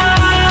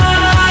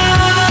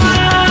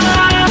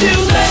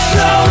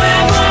 So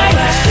am I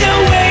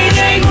still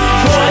waiting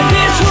for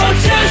this world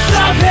to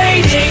stop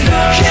hating?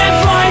 Can't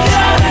find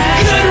a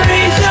good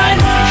reason,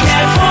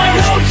 can't find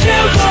hope to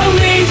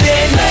believe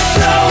in.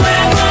 So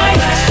am I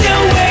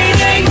still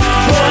waiting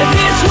for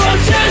this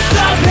world to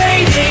stop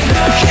hating?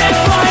 Can't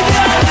find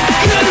a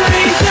good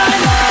reason,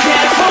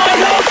 can't find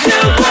hope to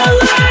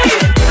believe.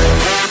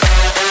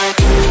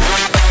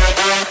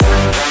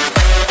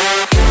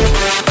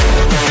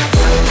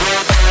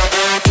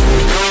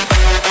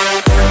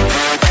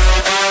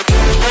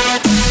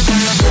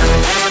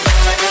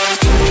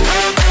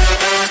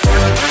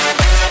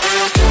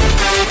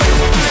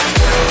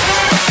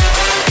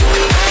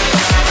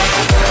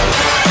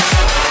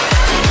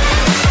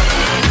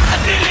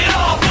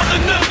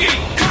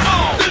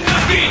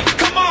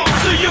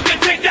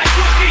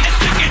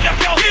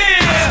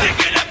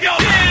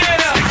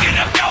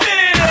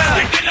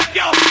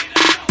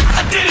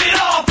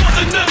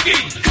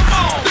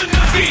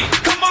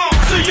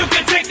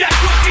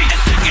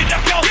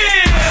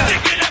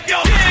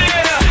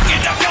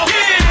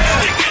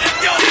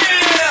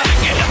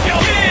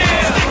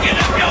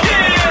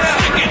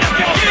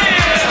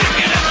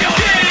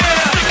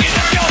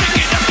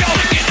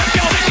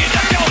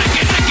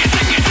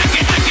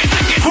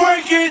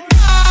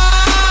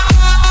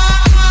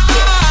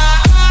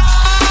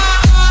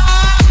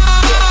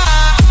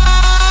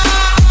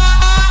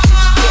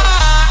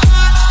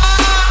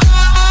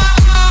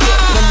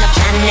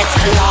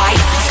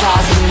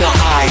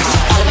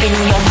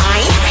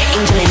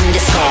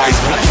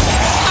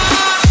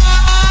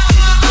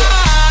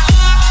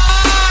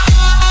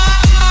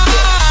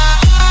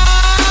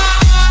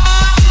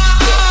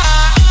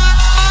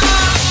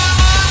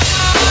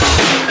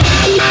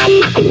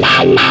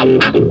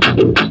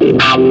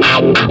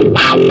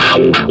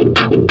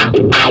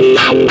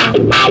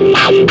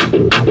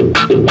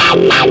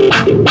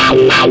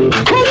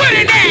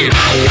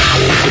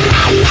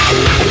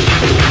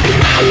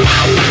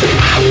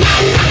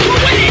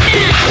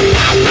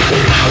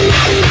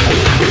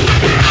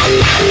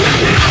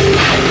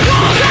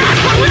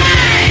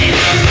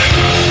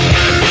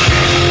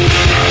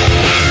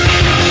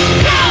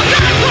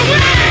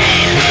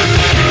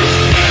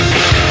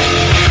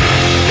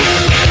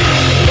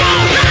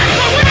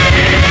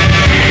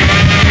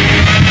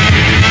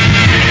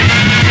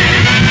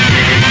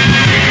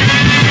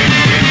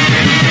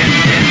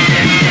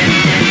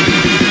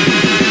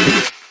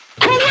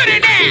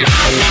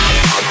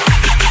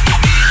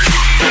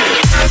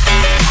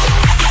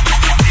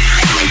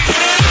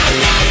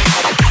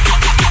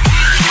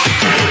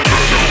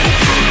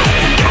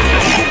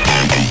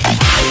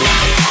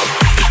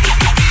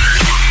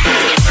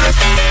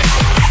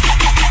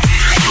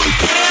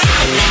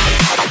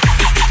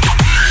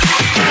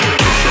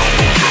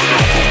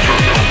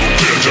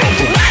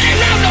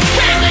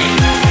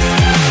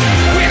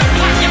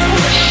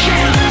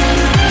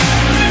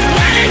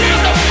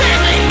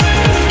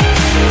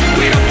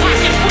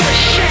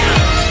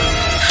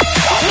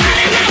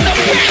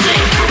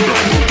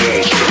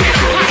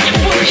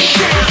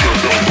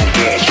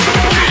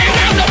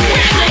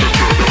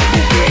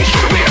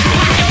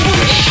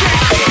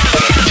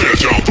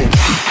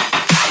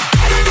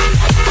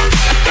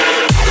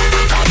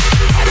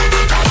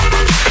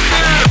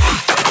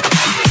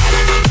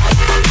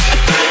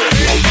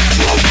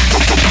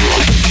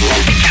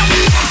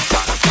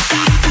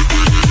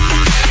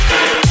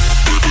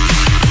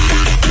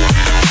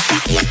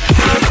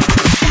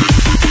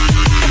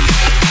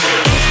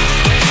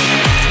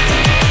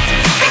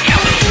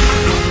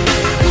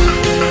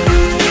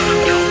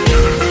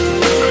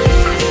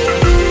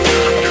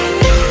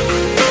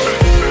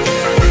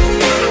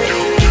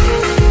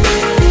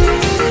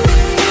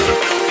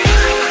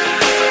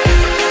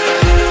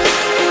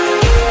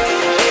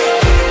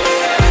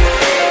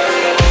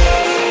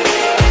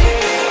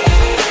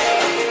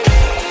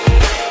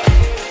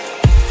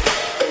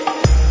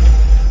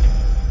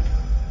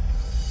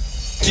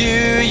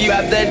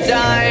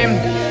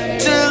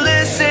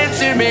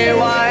 me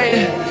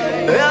whine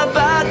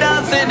about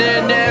nothing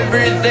and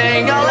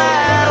everything all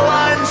at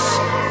once.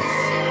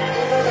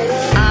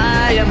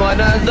 I am one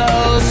of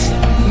those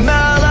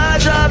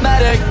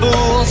melodramatic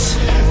fools,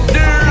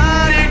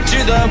 neurotic to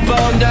the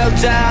bone, no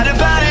doubt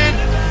about it.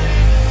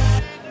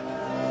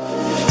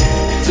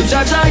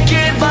 Sometimes I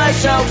give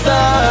myself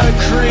the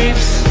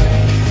creeps.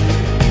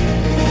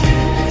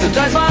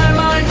 Sometimes my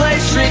mind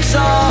plays tricks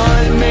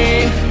on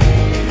me.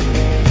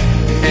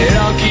 It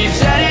all keeps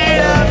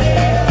adding up.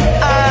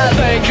 I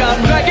think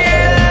I'm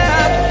cracking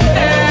up.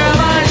 Am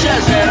I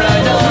just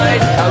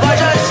paranoid? Am I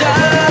just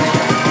sad?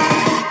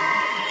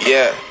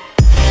 Yeah.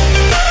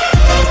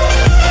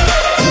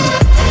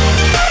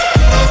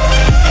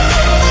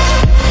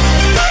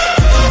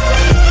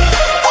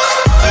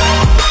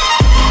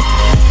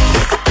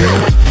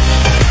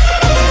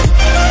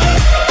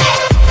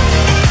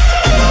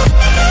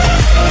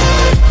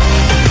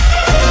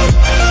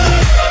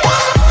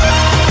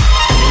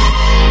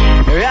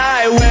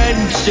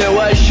 To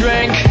a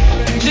shrink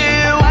to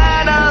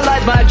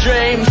analyze my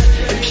dreams.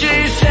 She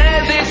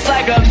says it's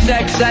lack of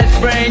sex that's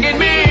bringing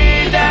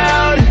me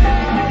down.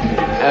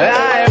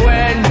 I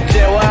went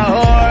to a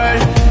whore.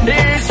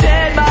 He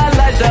said my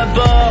life's a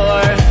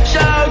bore.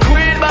 So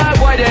quit my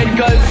whited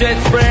cause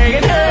it's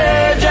bringing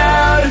her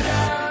down.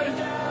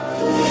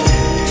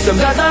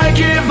 Sometimes I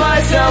give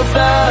myself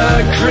the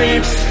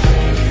creeps.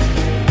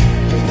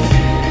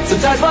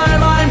 Sometimes my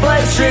mind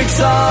plays tricks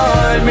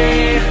on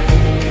me.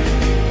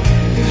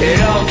 It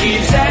all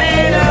keeps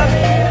adding up.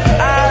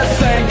 I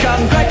think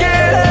I'm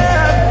cracking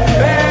up.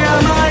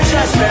 Am I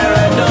just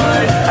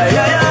paranoid?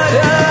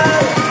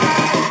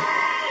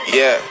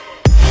 Yeah.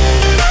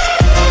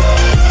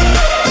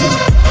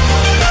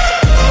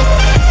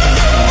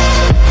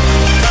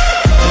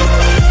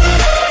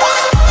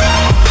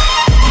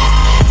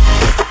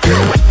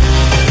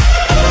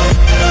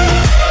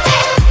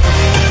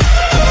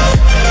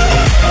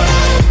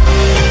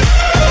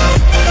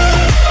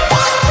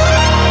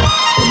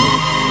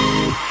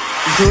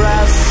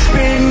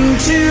 Grasping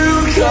to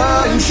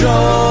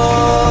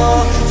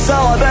control, so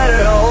I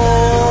better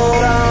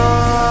hold on.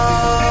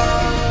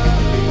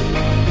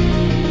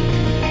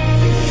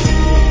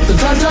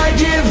 Sometimes I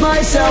give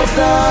myself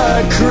the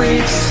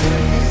creeps.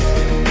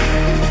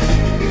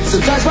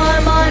 Sometimes my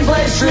mind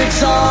plays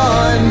tricks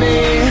on me.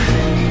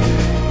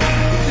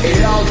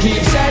 It all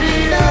keeps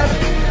adding up.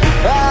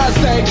 I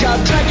think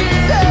I'm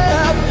cracking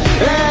up.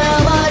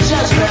 Am I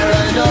just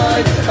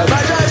paranoid? Am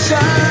I just shy?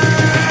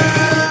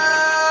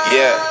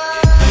 Yeah.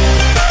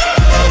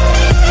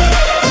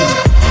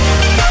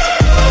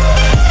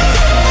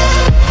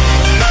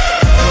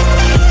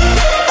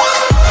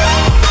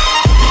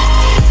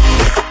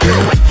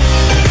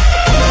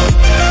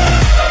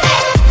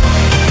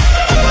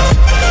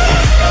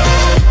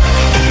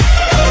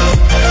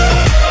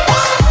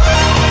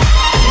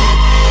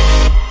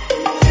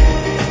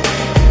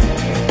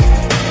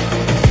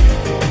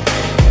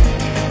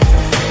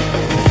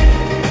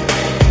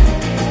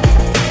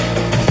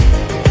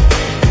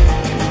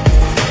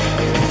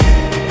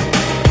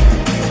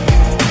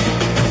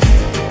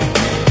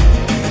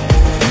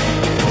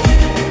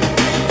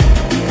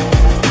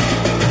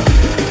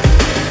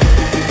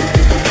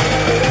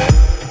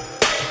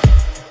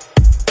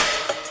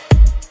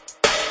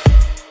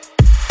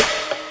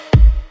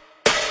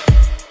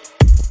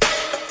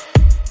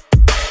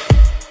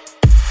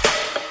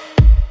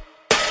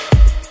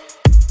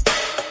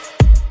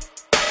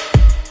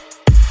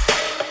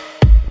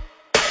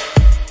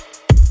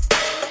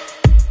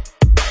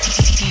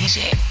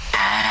 DJ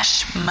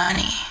Ash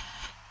Money.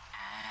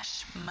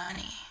 Ash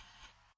Money.